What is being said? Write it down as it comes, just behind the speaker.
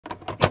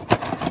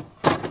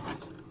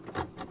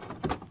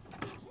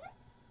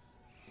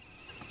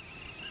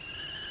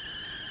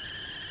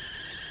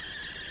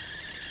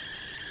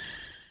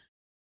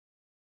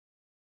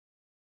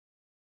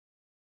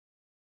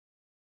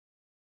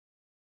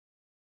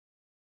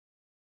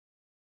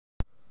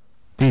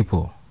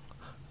People,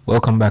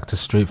 welcome back to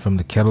Straight from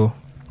the Kettle.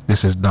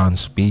 This is Don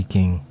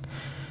speaking.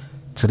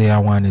 Today I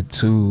wanted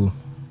to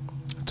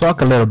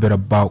talk a little bit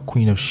about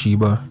Queen of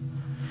Sheba.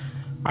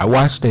 I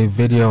watched a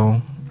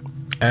video,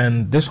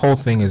 and this whole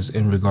thing is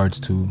in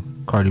regards to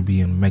Cardi B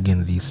and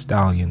Megan Thee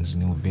Stallion's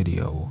new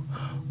video,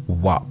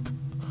 WAP.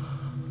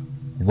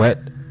 Wet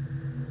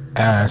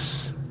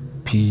Ass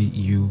Puss.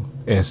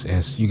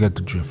 You get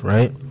the drift,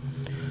 right?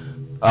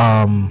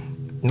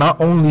 Not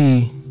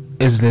only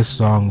is this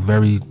song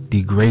very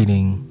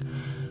degrading,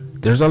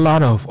 there's a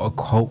lot of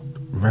occult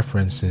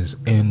references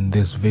in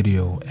this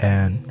video,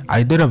 and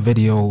I did a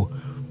video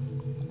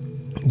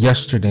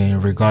yesterday in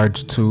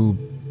regards to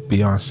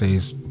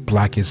Beyonce's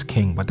Black is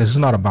King, but this is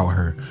not about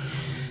her.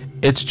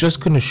 It's just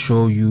going to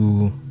show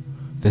you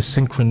the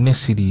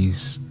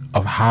synchronicities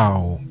of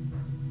how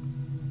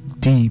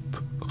deep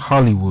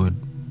Hollywood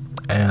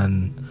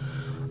and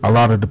a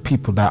lot of the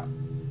people that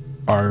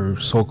are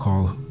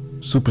so-called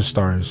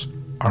superstars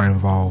are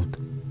involved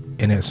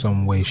in it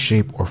some way,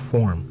 shape, or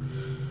form.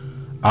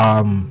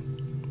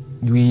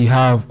 We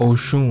have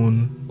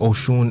Oshun.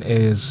 Oshun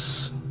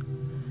is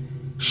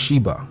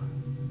Sheba,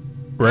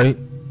 right?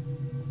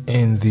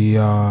 In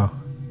the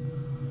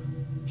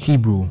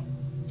Hebrew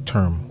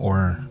term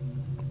or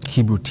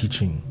Hebrew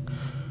teaching.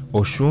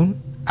 Oshun,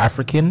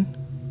 African,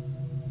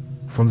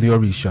 from the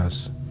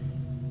Orishas.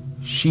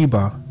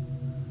 Sheba,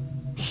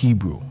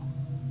 Hebrew.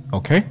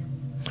 Okay?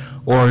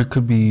 Or it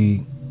could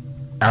be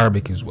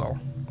Arabic as well.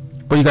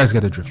 But you guys get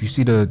the drift. You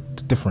see the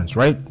difference,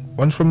 right?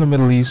 One's from the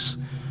Middle East,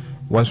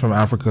 one's from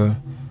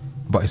Africa,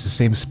 but it's the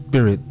same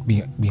spirit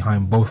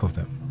behind both of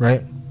them,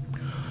 right?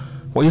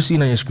 What you're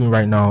seeing on your screen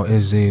right now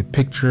is a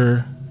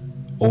picture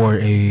or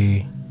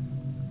a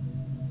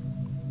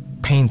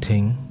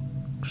painting,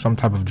 some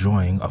type of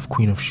drawing of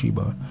Queen of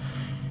Sheba.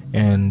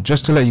 And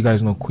just to let you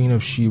guys know, Queen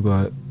of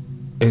Sheba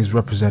is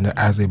represented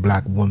as a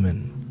black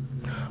woman,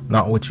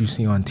 not what you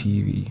see on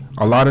TV.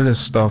 A lot of this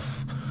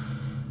stuff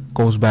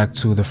goes back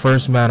to the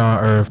first man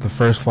on earth, the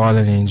first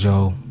fallen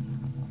angel,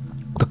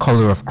 the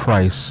color of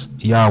Christ,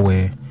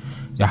 Yahweh,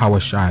 Yahweh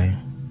Shai,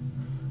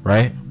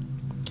 right?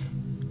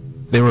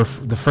 They were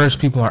the first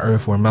people on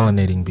earth were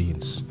melanating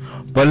beings.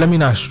 But let me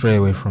not stray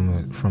away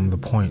from the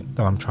point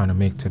that I'm trying to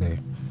make today.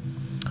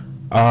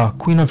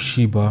 Queen of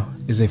Sheba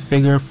is a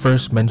figure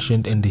first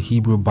mentioned in the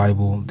Hebrew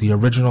Bible, the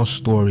original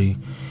story.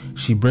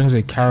 She brings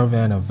a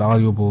caravan of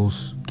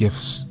valuables,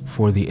 gifts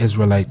for the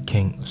Israelite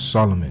king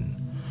Solomon,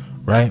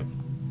 right?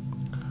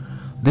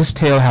 This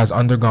tale has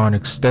undergone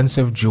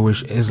extensive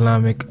Jewish,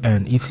 Islamic,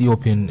 and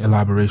Ethiopian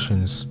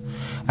elaborations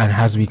and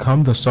has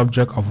become the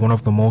subject of one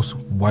of the most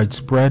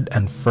widespread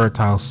and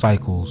fertile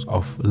cycles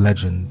of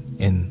legend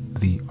in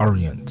the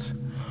Orient.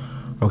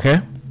 Okay?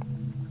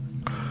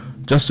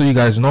 Just so you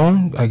guys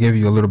know, I gave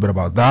you a little bit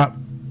about that.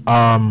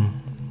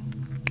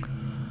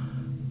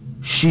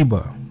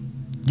 Sheba.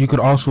 You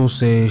could also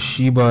say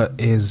Sheba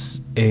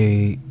is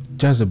a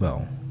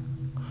Jezebel.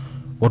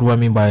 What do I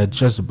mean by a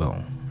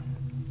Jezebel?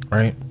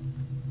 Right?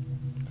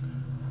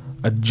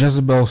 A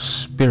Jezebel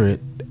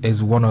spirit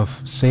is one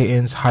of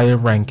Satan's higher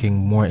ranking,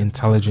 more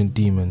intelligent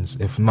demons,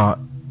 if not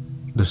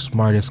the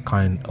smartest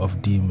kind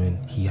of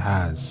demon he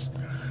has.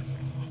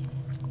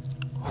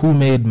 Who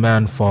made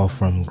man fall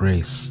from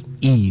grace?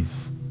 Eve,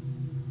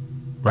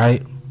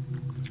 right?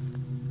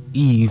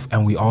 Eve,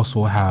 and we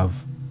also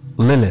have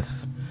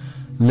Lilith.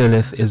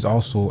 Lilith is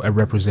also a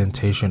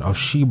representation of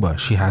Sheba.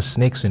 She has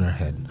snakes in her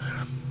head.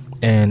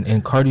 And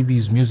in Cardi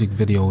B's music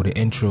video, the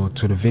intro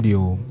to the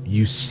video,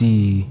 you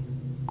see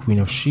Queen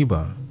of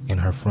Sheba in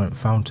her front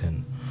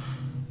fountain,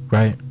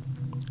 right?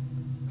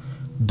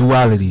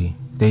 Duality.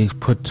 They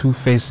put two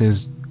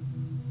faces.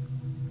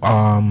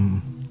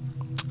 I'm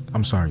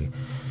sorry.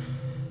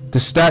 The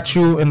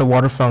statue in the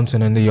water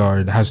fountain in the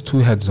yard has two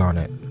heads on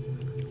it,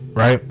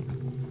 right?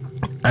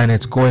 And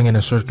it's going in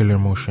a circular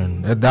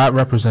motion. That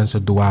represents a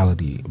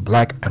duality,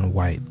 black and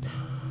white.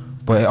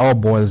 But it all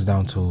boils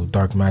down to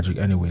dark magic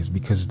anyways,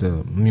 because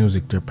the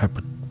music they're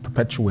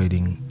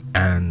perpetuating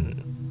and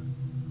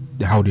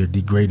how they're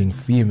degrading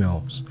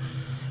females,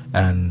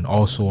 and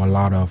also a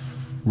lot of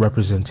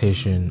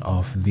representation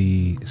of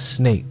the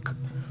snake,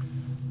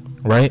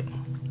 right?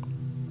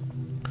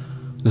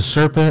 The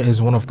serpent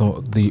is one of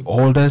the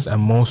oldest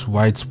and most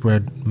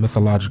widespread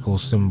mythological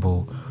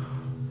symbol,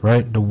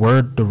 right? The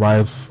word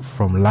derived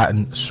from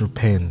Latin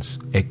serpens,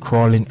 a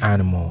crawling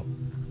animal,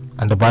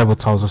 and the Bible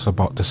tells us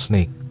about the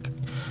snake,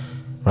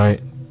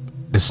 right?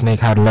 The snake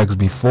had legs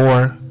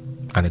before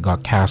and it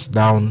got cast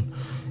down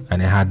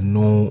and it had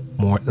no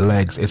more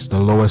legs. It's the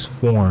lowest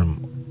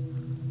form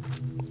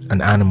an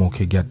animal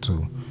could get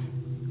to,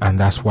 and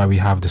that's why we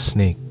have the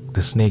snake.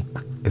 The snake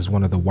is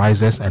one of the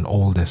wisest and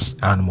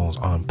oldest animals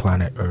on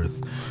planet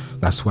Earth.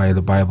 That's why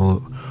the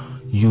Bible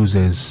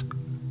uses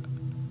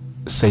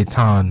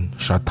Shaitan,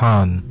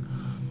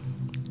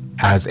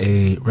 as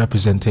a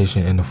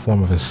representation in the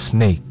form of a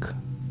snake,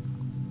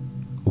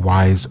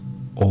 wise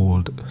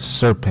old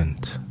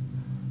serpent,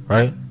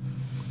 right?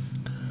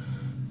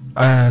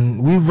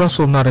 And we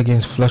wrestle not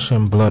against flesh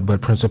and blood, but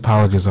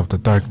principalities of the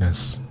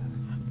darkness.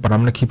 But I'm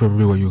gonna keep it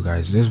real with you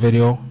guys. This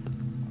video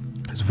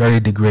is very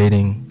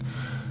degrading.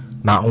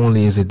 Not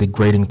only is it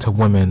degrading to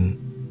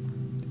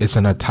women, it's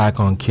an attack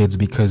on kids,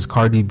 because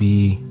Cardi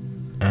B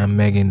and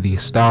Megan Thee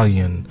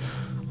Stallion,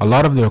 a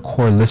lot of their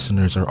core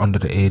listeners are under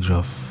the age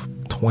of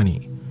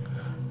 20,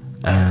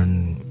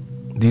 and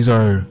these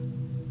are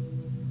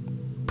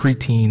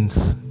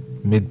preteens,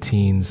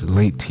 mid-teens,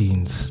 late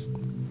teens.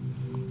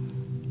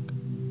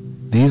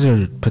 These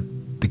are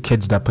the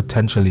kids that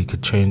potentially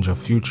could change a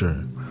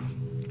future,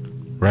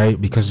 right?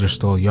 Because they're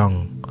still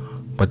young,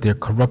 but they're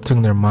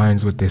corrupting their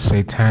minds with this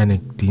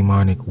satanic,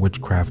 demonic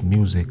witchcraft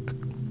music,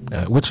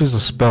 which is a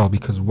spell,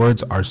 because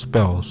words are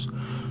spells,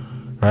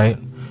 right?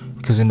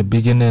 Because in the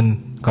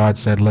beginning, God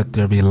said, "Let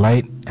there be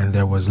light," and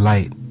there was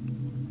light,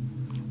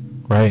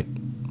 right?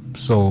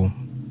 So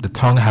the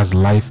tongue has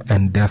life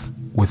and death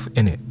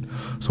within it.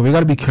 So we got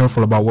to be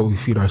careful about what we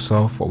feed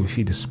ourselves, what we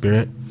feed the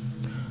spirit.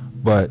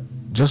 But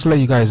just to let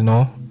you guys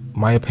know,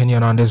 my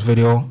opinion on this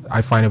video,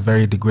 I find it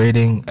very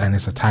degrading, and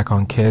it's attack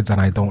on kids,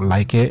 and I don't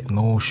like it,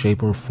 no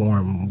shape or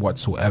form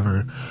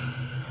whatsoever.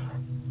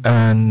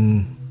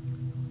 And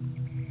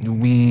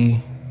we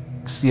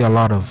see a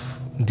lot of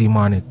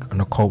demonic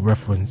and occult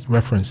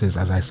references,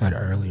 as I said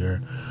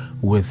earlier,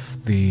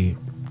 with the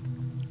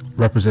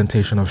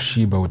representation of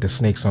Sheba with the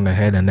snakes on the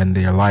head, and then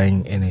they're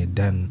lying in a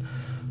den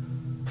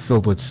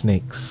filled with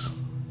snakes.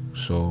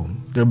 So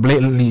they're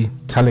blatantly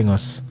telling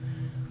us,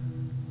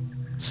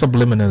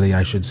 subliminally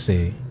I should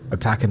say,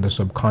 attacking the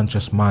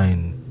subconscious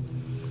mind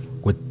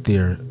with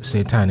their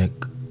satanic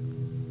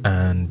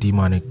and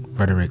demonic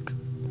rhetoric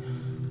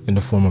in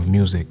the form of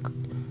music.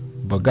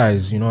 But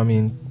guys, you know what I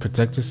mean,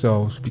 protect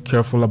yourselves, be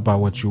careful about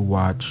what you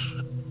watch,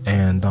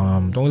 and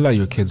don't let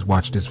your kids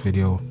watch this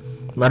video.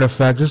 Matter of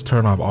fact, just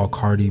turn off all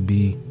Cardi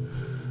B,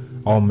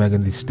 all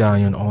Megan Thee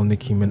Stallion, all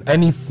Nicki Minaj,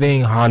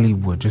 anything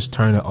Hollywood. Just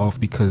turn it off,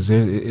 because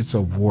it's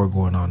a war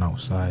going on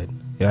outside.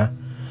 Yeah,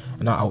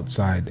 not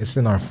outside, it's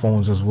in our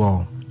phones as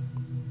well.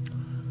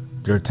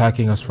 They're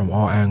attacking us from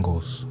all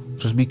angles.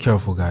 Just be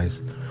careful,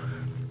 guys.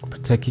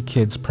 Protect your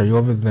kids, pray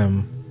over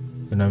them,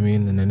 you know what I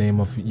mean, in the name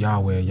of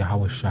Yahweh,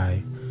 Yahweh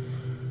Shai.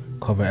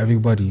 Cover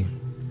everybody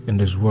in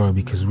this world,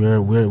 because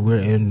we're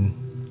in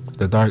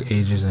the dark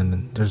ages,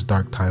 and there's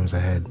dark times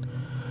ahead.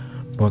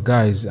 But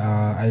guys,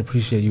 I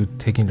appreciate you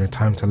taking your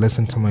time to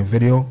listen to my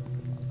video.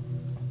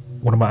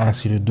 What I'm gonna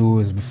ask you to do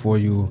is, before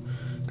you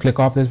click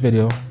off this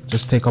video,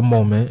 just take a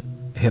moment,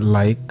 hit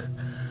like,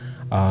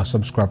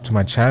 subscribe to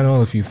my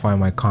channel if you find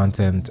my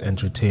content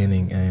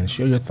entertaining, and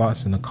share your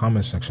thoughts in the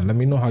comment section. Let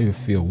me know how you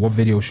feel. What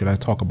video should I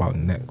talk about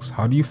next?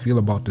 How do you feel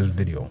about this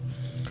video?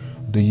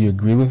 Do you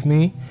agree with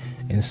me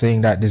in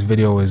saying that this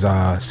video is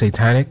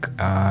satanic,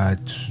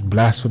 it's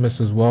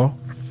blasphemous as well,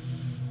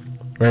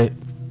 right?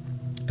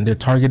 And they're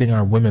targeting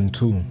our women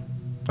too.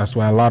 That's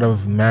why a lot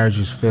of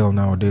marriages fail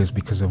nowadays,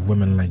 because of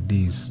women like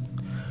these,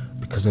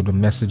 because of the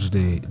message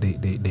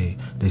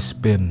they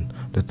spin.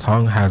 The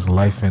tongue has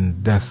life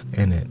and death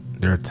in it.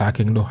 They're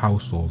attacking the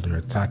household, they're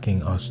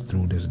attacking us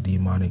through this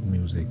demonic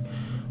music.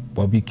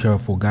 But be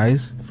careful,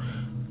 guys.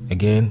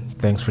 Again,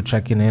 thanks for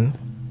checking in.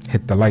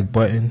 Hit the like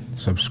button,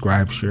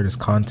 subscribe, share this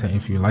content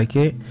if you like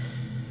it,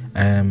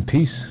 and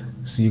peace.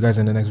 See you guys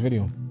in the next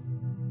video.